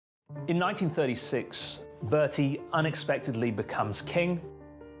In 1936, Bertie unexpectedly becomes king.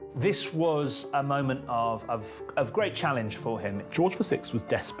 This was a moment of great challenge for him. George VI was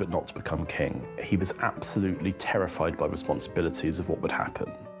desperate not to become king. He was absolutely terrified by responsibilities of what would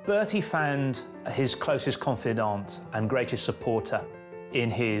happen. Bertie found his closest confidant and greatest supporter in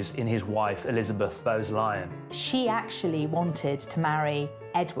his wife, Elizabeth Bowes-Lyon. She actually wanted to marry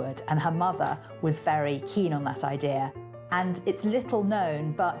Edward, and her mother was very keen on that idea. And it's little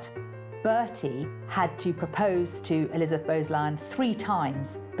known, but Bertie had to propose to Elizabeth Bowes-Lyon 3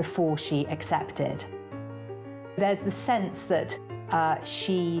 times before she accepted. There's the sense that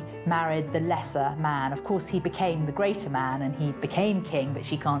she married the lesser man. Of course, he became the greater man and he became king, but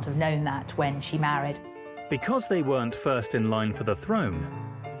she can't have known that when she married. Because they weren't first in line for the throne,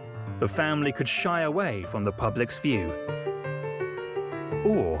 the family could shy away from the public's view.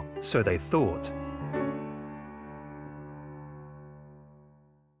 Or so they thought.